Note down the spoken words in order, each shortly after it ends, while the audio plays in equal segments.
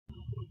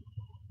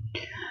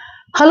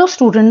Hello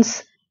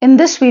students, in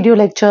this video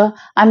lecture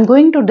I am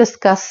going to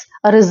discuss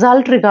a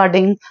result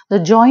regarding the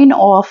join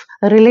of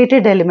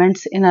related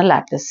elements in a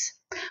lattice.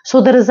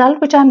 So the result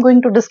which I am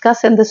going to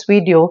discuss in this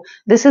video,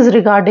 this is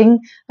regarding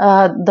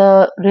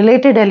the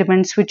related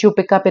elements which you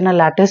pick up in a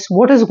lattice,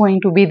 what is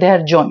going to be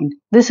their join.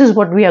 This is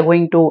what we are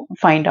going to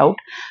find out.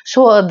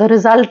 So the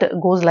result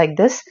goes like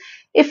this.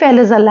 If L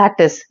is a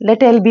lattice,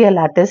 let L be a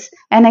lattice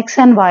and X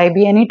and Y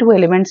be any two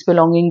elements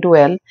belonging to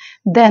L,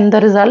 then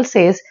the result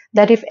says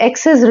that if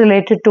X is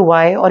related to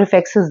Y or if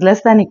X is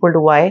less than equal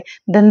to Y,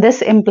 then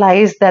this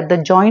implies that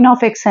the join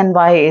of X and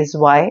Y is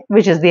Y,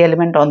 which is the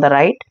element on the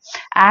right,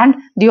 and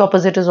the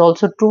opposite is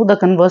also true, the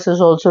converse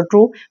is also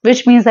true,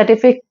 which means that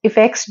if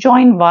X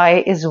join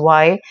Y is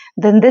Y,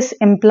 then this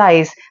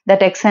implies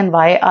that X and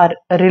Y are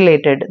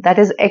related, that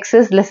is X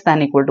is less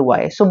than equal to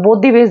Y. So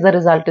both the ways the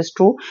result is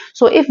true.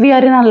 So if we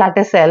are in a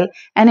lattice L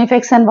and if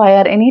X and Y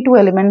are any two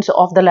elements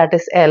of the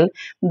lattice L,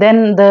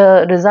 then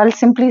the result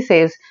simply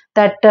says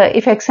that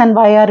if X and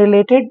Y are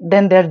related,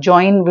 then their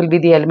join will be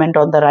the element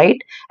on the right,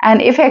 and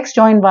if X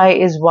join Y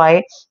is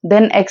Y,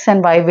 then X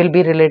and Y will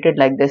be related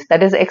like this,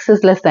 that is X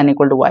is less than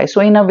equal to Y. So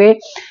in a way,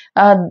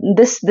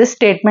 this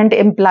statement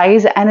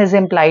implies and is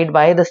implied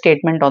by the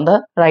statement on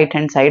the right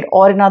hand side,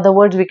 or in other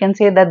words we can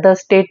say that the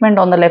statement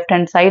on the left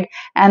hand side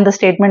and the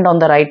statement on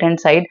the right hand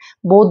side,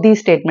 both these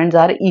statements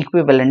are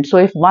equivalent. So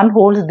if one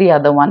holds, the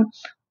other one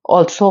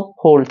also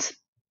holds.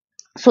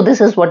 So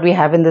this is what we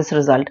have in this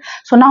result.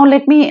 So now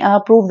let me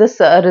prove this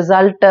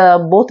result,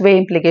 both way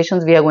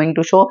implications we are going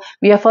to show.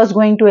 We are first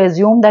going to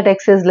assume that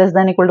X is less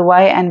than equal to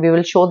Y, and we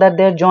will show that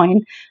their join,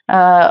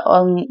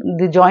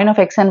 the join of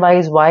X and Y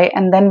is Y,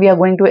 and then we are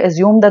going to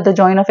assume that the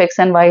join of X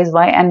and Y is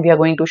Y, and we are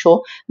going to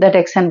show that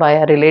X and Y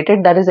are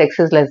related, that is X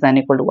is less than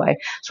equal to Y.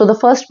 So the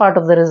first part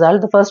of the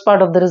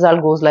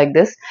result goes like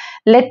this.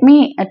 Let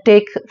me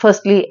take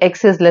firstly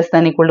X is less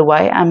than equal to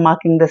Y. I am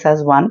marking this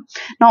as 1.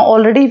 Now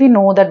already we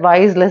know that Y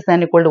is less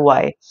than equal to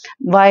Y.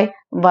 Why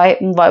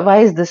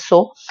is this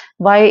so?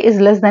 Y is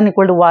less than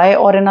equal to Y,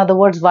 or in other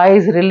words, Y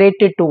is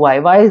related to Y.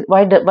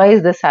 Why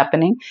is this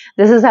happening?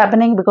 This is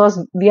happening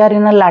because we are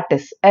in a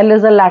lattice. L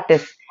is a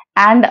lattice,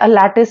 and a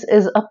lattice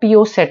is a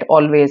PO set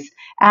always.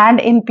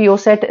 And in PO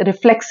set,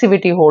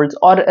 reflexivity holds,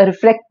 or a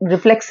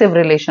reflexive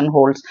relation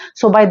holds.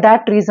 So by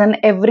that reason,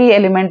 every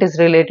element is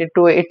related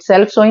to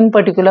itself. So in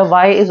particular,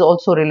 Y is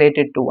also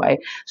related to Y.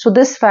 So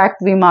this fact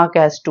we mark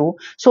as 2.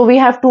 So we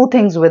have two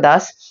things with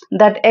us,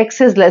 that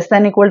X is less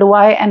than equal to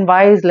Y and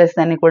Y is less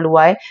than equal to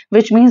Y,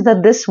 which means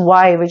that this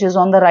Y, which is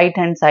on the right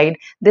hand side,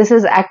 this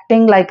is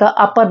acting like a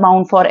upper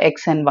bound for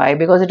X and Y,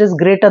 because it is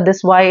greater,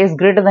 this Y is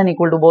greater than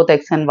equal to both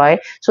X and Y.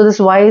 So this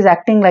Y is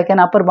acting like an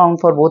upper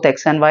bound for both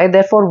X and Y.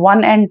 Therefore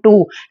 1 and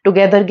 2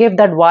 together give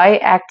that Y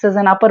acts as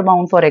an upper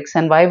bound for X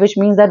and Y, which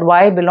means that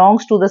Y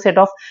belongs to the set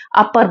of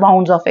upper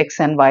bounds of X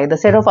and Y. The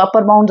set of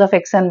upper bounds of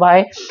X and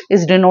Y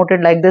is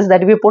denoted like this,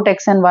 that we put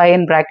X and Y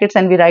in brackets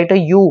and we write a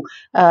U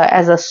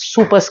as a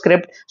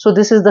superscript. So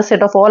this is the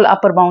set of all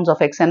upper bounds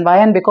of X and Y,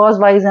 and because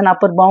Y is an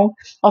upper bound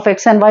of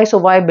X and Y, so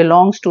Y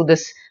belongs to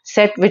this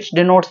set which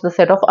denotes the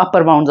set of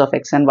upper bounds of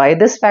X and Y.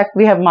 This fact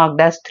we have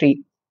marked as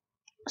 3.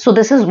 So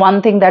this is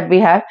one thing that we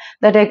have,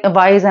 that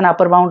Y is an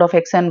upper bound of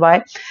X and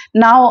Y.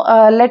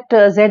 Now let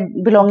Z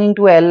belonging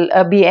to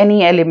L be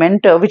any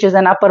element which is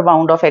an upper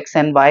bound of X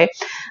and Y.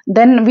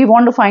 Then we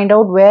want to find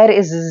out where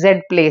is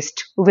Z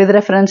placed with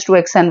reference to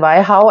X and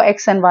Y, how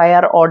X and Y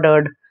are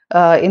ordered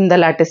in the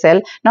lattice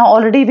L. Now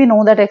already we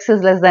know that X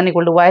is less than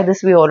equal to Y,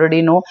 this we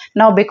already know.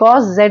 Now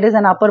because Z is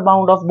an upper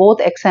bound of both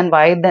X and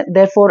Y,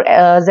 therefore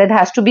Z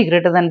has to be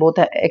greater than both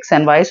X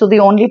and Y. So the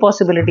only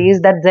possibility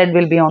is that Z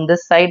will be on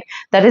this side,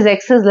 that is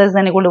X is less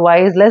than equal to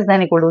Y is less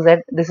than equal to Z.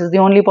 This is the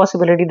only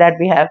possibility that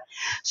we have.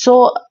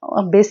 So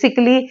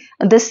basically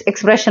this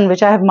expression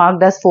which I have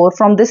marked as 4,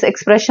 from this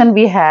expression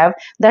we have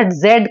that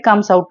Z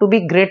comes out to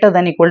be greater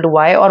than equal to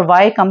Y, or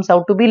Y comes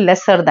out to be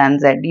lesser than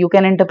Z. You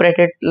can interpret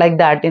it like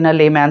that in a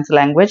layman's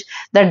language,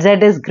 that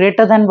Z is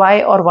greater than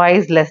Y or Y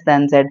is less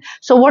than Z.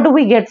 So what do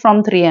we get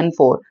from 3 and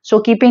 4? So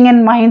keeping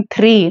in mind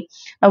 3,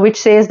 which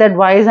says that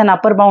Y is an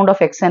upper bound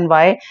of X and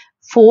Y,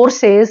 4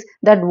 says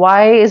that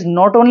Y is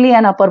not only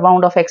an upper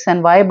bound of X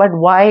and Y, but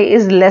Y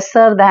is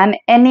lesser than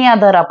any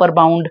other upper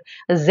bound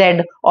Z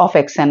of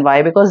X and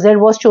Y, because Z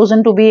was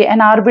chosen to be an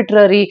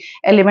arbitrary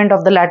element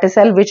of the lattice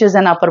L, which is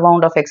an upper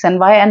bound of X and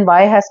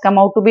Y has come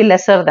out to be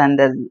lesser than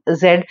the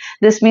Z.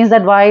 This means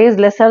that Y is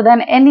lesser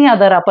than any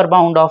other upper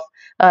bound of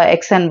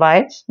X and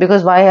Y,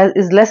 because Y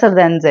is lesser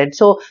than Z.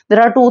 So there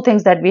are two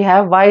things that we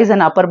have, Y is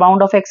an upper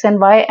bound of X and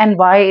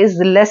Y is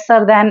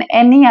lesser than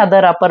any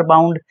other upper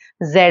bound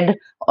Z,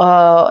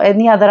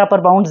 any other upper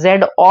bound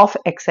Z of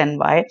X and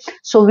Y.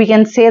 So we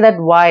can say that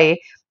Y,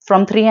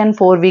 from 3 and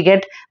 4 we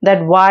get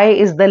that Y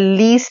is the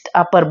least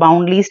upper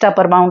bound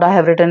I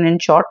have written in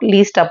short,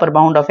 least upper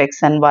bound of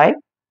X and Y,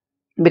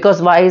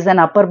 because Y is an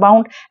upper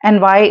bound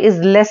and Y is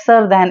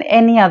lesser than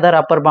any other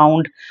upper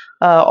bound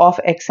of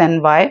x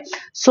and y.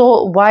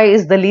 So y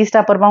is the least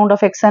upper bound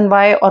of x and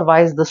y, or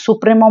y is the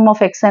supremum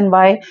of x and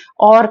y,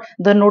 or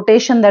the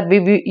notation that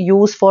we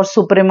use for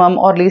supremum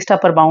or least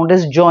upper bound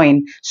is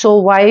join. So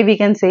y we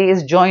can say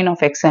is join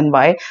of x and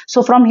y.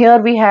 So from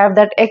here we have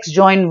that x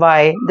join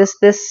y,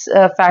 this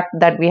fact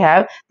that we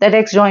have, that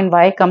x join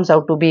y comes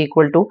out to be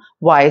equal to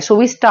y. So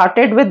we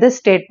started with this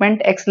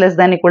statement x less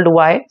than equal to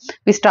y.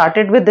 We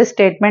started with this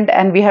statement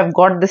and we have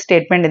got this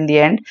statement in the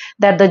end,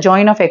 that the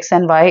join of x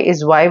and y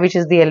is y, which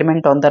is the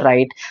element on the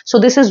right. So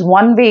this is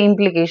one way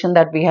implication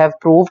that we have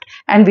proved,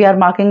 and we are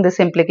marking this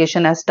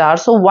implication as star.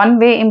 So one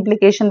way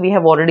implication we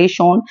have already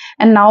shown,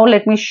 and now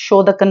let me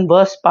show the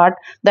converse part.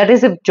 That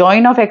is, if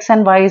join of x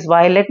and y is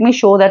y, let me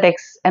show that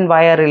x and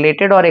y are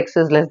related, or x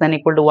is less than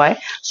equal to y.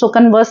 So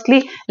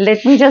conversely,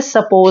 let me just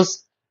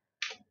suppose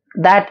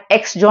that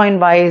x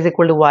join y is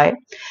equal to y.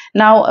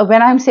 Now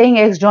when I'm saying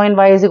x join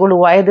y is equal to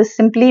y, this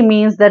simply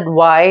means that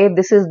y,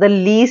 this is the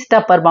least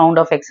upper bound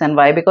of x and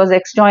y, because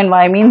x join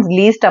y means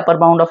least upper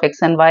bound of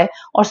x and y,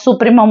 or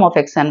supremum of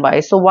x and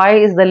y. So y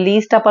is the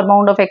least upper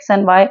bound of x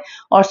and y,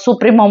 or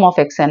supremum of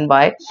x and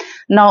y.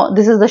 Now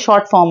this is the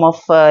short form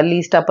of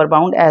least upper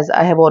bound, as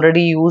I have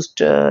already used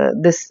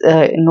this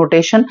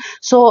notation.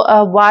 So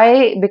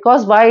y,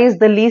 because y is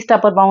the least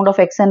upper bound of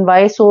x and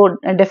y, so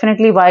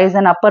definitely y is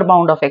an upper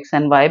bound of x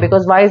and y,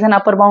 because y is an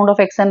upper bound of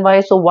x and y.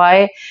 So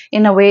y,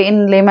 in a way,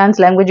 in layman's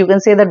language, you can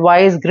say that y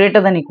is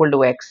greater than equal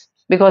to x,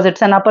 because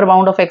it's an upper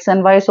bound of x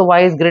and y. So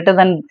y is greater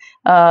than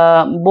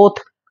both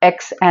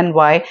x and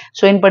y.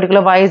 So in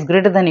particular, y is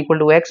greater than equal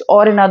to x,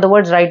 or in other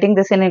words, writing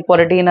this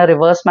inequality in a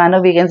reverse manner,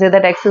 we can say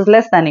that x is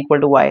less than equal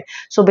to y.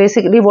 So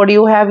basically what do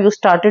you have? You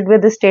started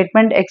with the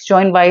statement x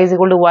join y is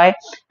equal to y,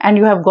 and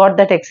you have got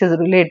that x is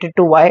related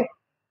to y.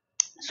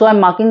 So I'm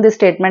marking this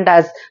statement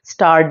as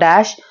star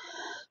dash.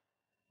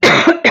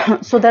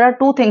 So there are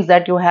two things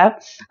that you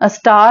have. A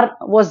star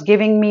was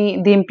giving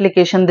me the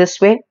implication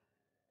this way,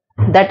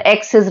 that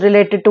x is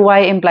related to y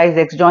implies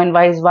x join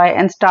y is y,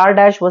 and star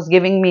dash was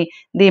giving me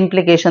the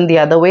implication the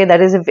other way,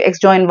 that is, if x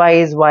join y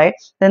is y,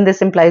 then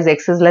this implies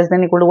x is less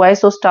than equal to y.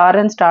 So star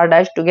and star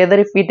dash together,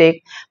 if we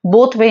take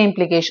both way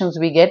implications,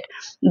 we get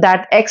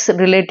that x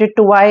related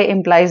to y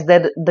implies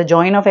that the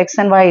join of x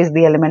and y is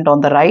the element on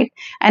the right,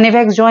 and if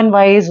x join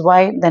y is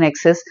y, then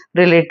x is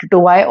related to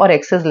y, or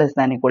x is less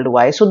than equal to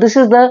y. So this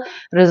is the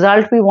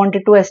result we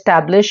wanted to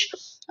establish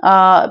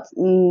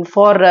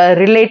for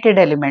related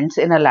elements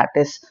in a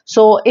lattice.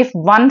 So if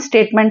one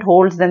statement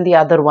holds, then the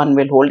other one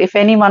will hold. If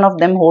any one of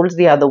them holds,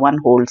 the other one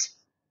holds.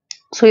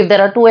 So if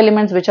there are two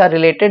elements which are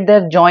related,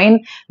 their join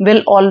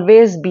will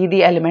always be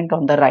the element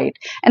on the right.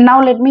 And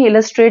now let me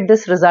illustrate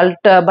this result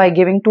by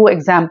giving two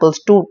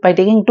examples, by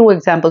taking two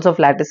examples of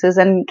lattices,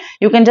 and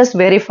you can just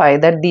verify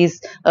that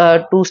these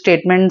two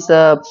statements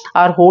are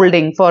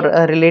holding for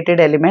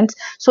related elements.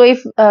 So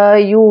if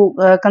you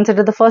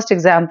consider the first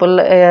example,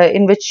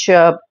 in which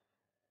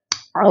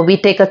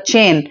we take a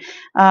chain,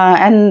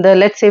 and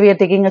let's say we are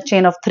taking a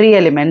chain of 3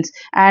 elements,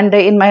 and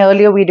in my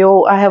earlier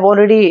video I have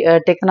already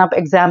taken up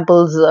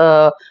examples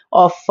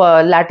of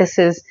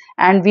lattices,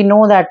 and we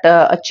know that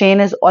a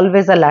chain is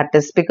always a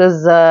lattice,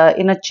 because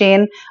in a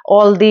chain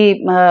all the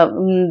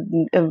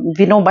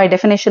we know by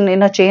definition,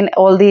 in a chain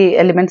all the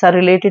elements are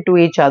related to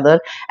each other,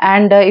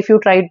 and if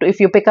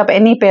you pick up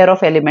any pair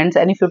of elements,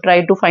 and if you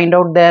try to find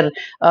out their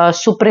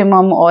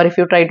supremum, or if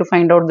you try to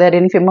find out their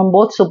infimum,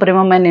 both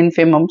supremum and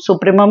infimum,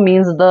 supremum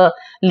means the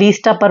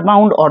least upper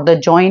bound or the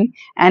join,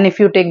 and if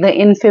you take the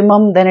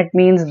infimum, then it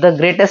means the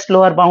greatest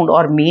lower bound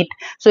or meet.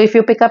 So if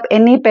you pick up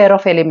any pair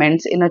of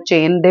elements in a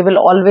chain, they will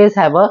always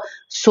have a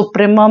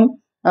supremum,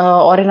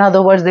 or in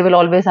other words, they will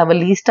always have a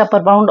least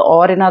upper bound,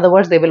 or in other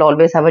words, they will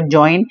always have a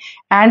join,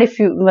 and if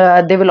you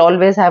they will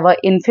always have a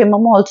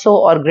infimum also,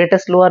 or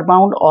greatest lower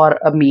bound, or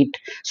a meet.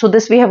 So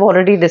this we have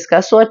already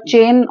discussed. So a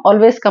chain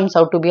always comes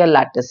out to be a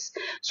lattice.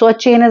 So a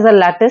chain is a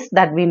lattice,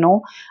 that we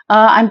know.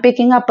 I'm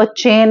picking up a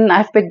chain.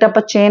 I've picked up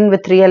a chain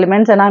with 3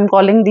 elements, and I'm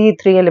calling the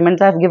 3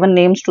 elements, I've given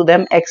names to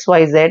them, x,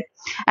 y, z.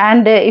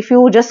 And if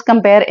you just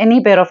compare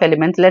any pair of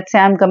elements, let's say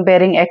I'm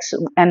comparing x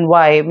and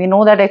y, we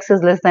know that x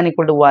is less than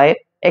equal to y,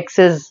 x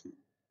is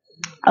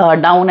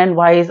down and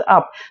y is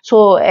up.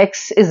 So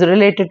x is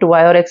related to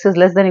y, or x is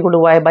less than equal to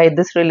y by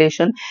this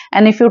relation.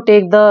 And if you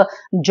take the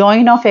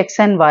join of x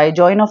and y,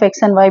 join of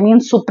x and y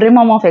means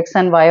supremum of x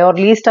and y, or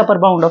least upper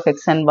bound of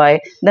x and y,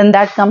 then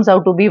that comes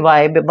out to be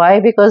y.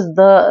 Why? Because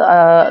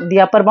the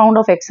upper bound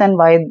of x and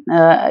y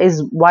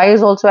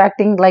is also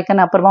acting like an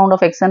upper bound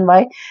of x and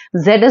y,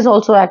 z is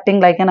also acting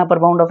like an upper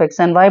bound of x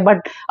and y, but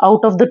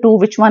out of the two,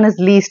 which one is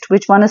least,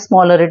 which one is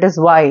smaller? It is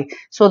y.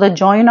 So the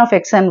join of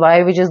x and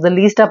y, which is the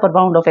least upper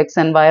bound of x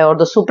and y, or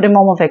the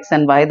supremum of x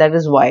and y, that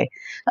is y.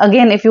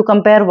 Again, if you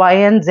compare y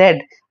and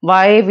z,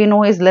 y we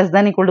know is less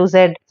than equal to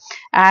z,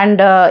 and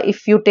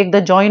if you take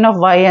the join of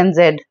y and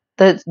z,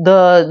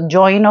 the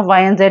join of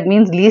y and z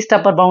means least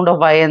upper bound of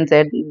y and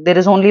z. There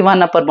is only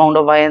one upper bound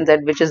of y and z,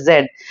 which is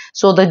z.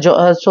 So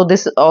so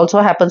this also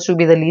happens to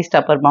be the least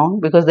upper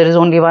bound because there is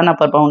only one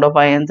upper bound of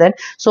y and z.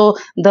 So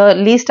the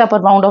least upper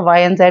bound of y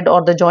and z,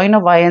 or the join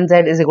of y and z,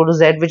 is equal to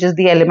z, which is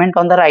the element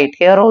on the right.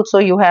 Here also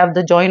you have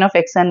the join of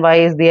x and y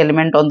is the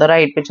element on the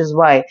right, which is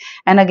y.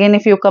 And again,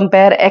 if you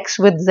compare x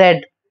with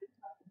z,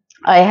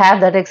 I have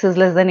that x is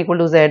less than equal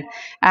to z.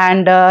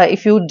 And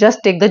if you just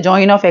take the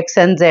join of x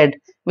and z,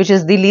 which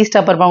is the least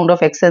upper bound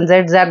of x and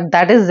z,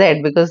 that is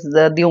z, because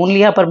the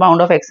only upper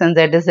bound of x and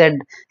z is z.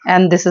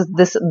 And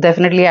this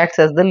definitely acts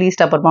as the least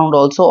upper bound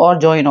also, or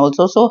join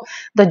also. So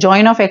the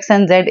join of x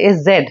and z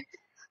is z.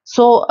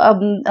 So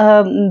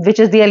which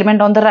is the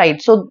element on the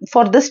right. So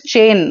for this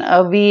chain,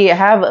 we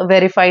have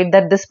verified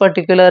that this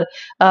particular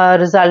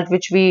result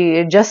which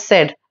we just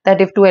said, that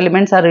if two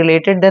elements are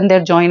related, then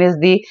their join is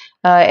the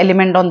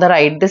element on the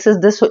right. This is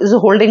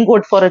holding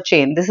good for a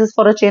chain. This is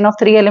for a chain of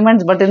 3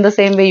 elements, but in the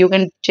same way you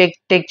can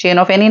take chain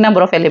of any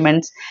number of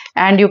elements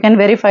and you can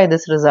verify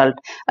this result.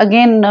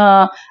 Again,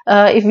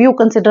 if you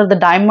consider the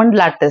diamond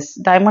lattice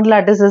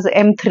is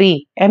M3.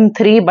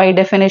 M3 by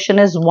definition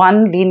is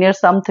 1 linear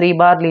sum 3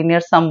 bar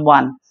linear sum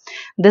 1.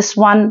 This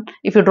one,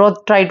 if you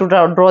try to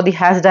draw the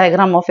hash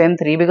diagram of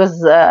M3, because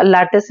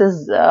lattice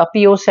is a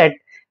PO set,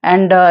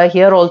 and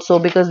here also,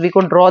 because we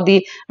could draw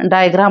the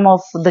diagram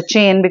of the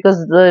chain, because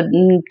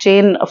the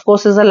chain of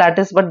course is a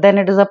lattice, but then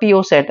it is a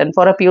PO set, and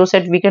for a PO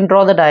set we can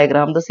draw the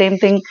diagram. The same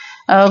thing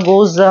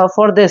goes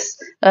for this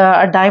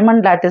a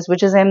diamond lattice,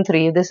 which is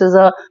M3. This is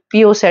a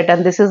PO set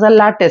and this is a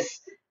lattice,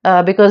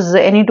 because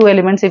any two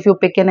elements, if you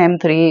pick in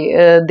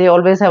M3, they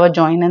always have a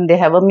join and they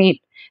have a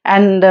meet.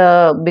 And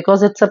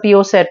because it's a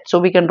PO set, so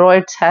we can draw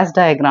its hash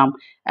diagram.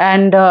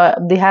 And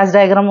the hash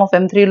diagram of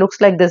M3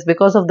 looks like this.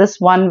 Because of this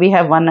 1, we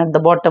have 1 at the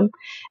bottom,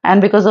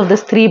 and because of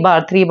this 3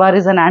 bar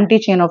is an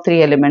anti-chain of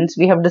 3 elements.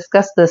 We have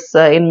discussed this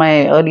in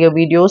my earlier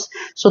videos.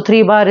 So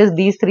 3 bar is,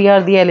 these 3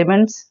 are the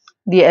elements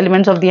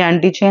of the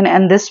anti-chain,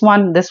 and this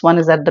one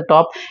is at the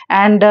top.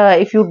 And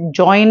if you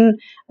join,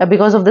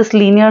 because of this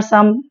linear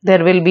sum,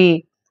 there will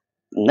be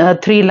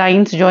 3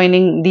 lines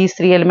joining these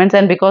 3 elements,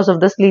 and because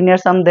of this linear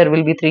sum there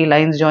will be 3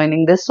 lines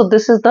joining this. So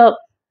this is the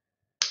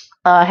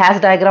hash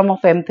diagram of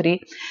M3.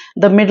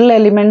 The middle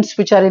elements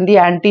which are in the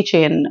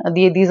anti-chain,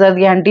 these are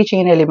the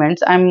anti-chain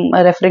elements. I'm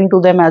referring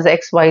to them as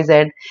X, Y,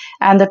 Z.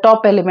 And the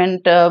top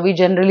element we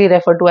generally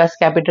refer to as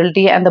capital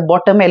T, and the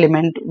bottom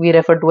element we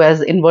refer to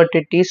as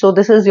inverted T. So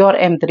this is your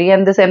M3,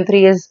 and this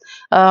M3 is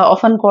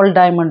often called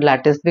diamond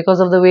lattice because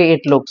of the way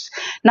it looks.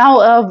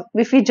 Now,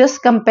 if we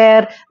just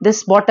compare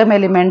this bottom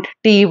element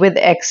T with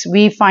X,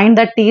 we find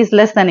that T is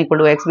less than equal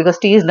to X, because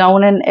T is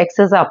down and X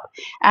is up.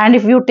 And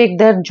if you take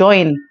their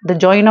join, the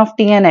join of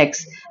T and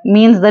X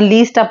means the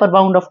least upper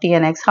bound of T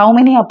and X. How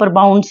many upper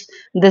bounds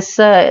this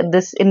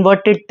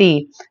inverted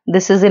T,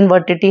 this is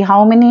inverted T,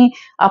 how many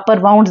upper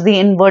bounds the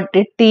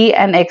inverted T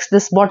and X,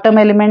 this bottom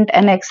element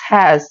and X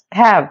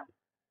have?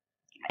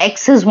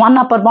 X is one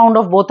upper bound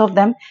of both of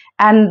them,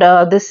 and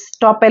this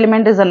top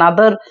element is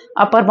another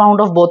upper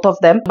bound of both of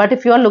them. But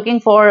if you are looking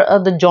for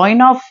the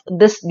join of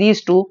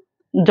these two,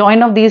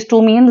 join of these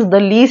two means the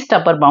least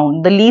upper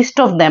bound, the least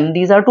of them.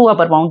 These are two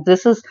upper bounds.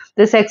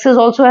 This X is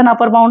also an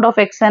upper bound of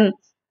X and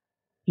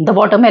the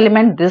bottom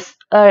element. This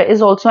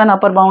is also an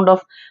upper bound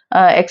of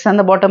X and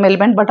the bottom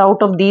element, but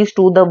out of these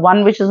two, the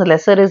one which is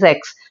lesser is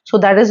X. So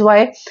that is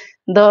why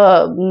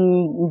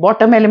the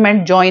bottom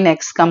element join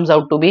X comes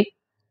out to be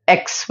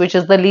X, which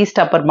is the least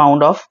upper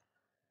bound of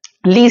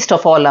least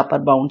of all upper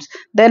bounds.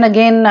 Then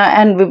again,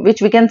 and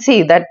which we can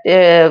see that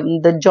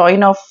the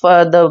join of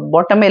the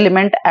bottom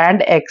element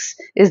and X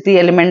is the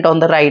element on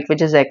the right,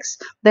 which is X.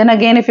 Then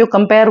again, if you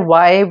compare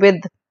Y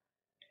with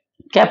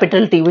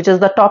capital T, which is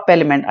the top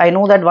element, I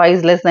know that Y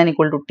is less than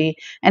equal to T,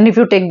 and if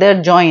you take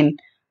their join,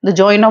 the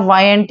join of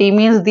Y and T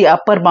means the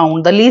upper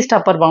bound, the least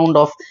upper bound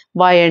of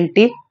Y and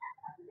T.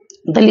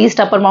 The least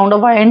upper bound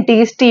of Y and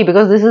T is T,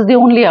 because this is the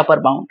only upper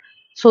bound.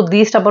 So the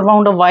least upper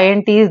bound of Y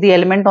and T is the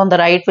element on the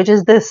right, which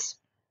is this.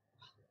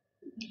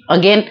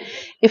 Again,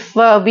 if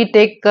we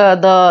take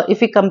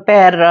if we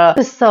compare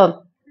this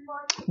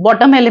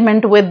bottom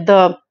element with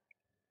the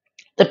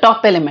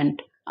top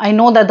element, I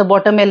know that the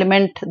bottom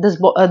element,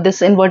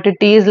 this inverted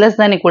T, is less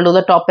than equal to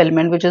the top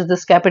element, which is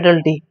this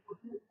capital T.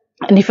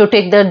 And if you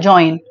take their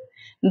join,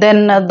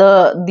 then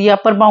the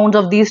upper bounds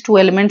of these two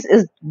elements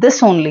is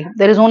this only.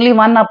 There is only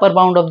one upper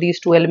bound of these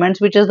two elements,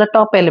 which is the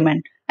top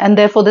element, and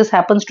therefore this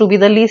happens to be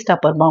the least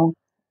upper bound.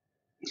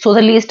 So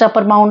the least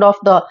upper bound of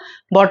the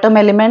bottom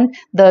element,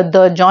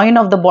 the join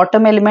of the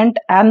bottom element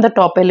and the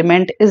top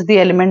element is the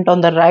element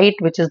on the right,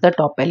 which is the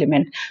top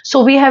element.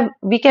 So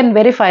we can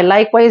verify.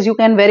 Likewise, you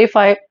can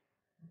verify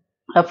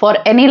for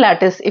any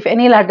lattice. If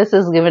any lattice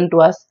is given to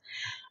us,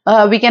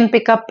 we can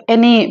pick up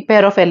any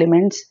pair of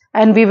elements,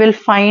 and we will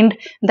find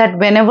that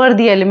whenever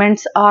the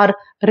elements are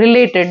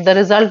related, the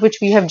result which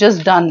we have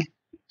just done,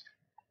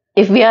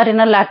 if we are in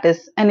a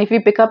lattice and if we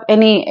pick up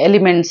any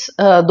elements,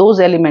 those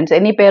elements,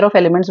 any pair of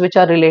elements which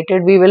are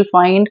related, we will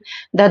find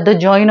that the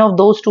join of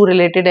those two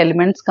related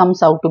elements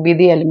comes out to be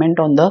the element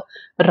on the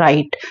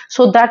right.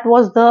 So that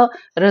was the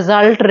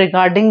result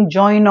regarding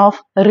join of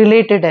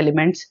related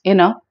elements in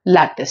a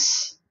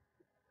lattice.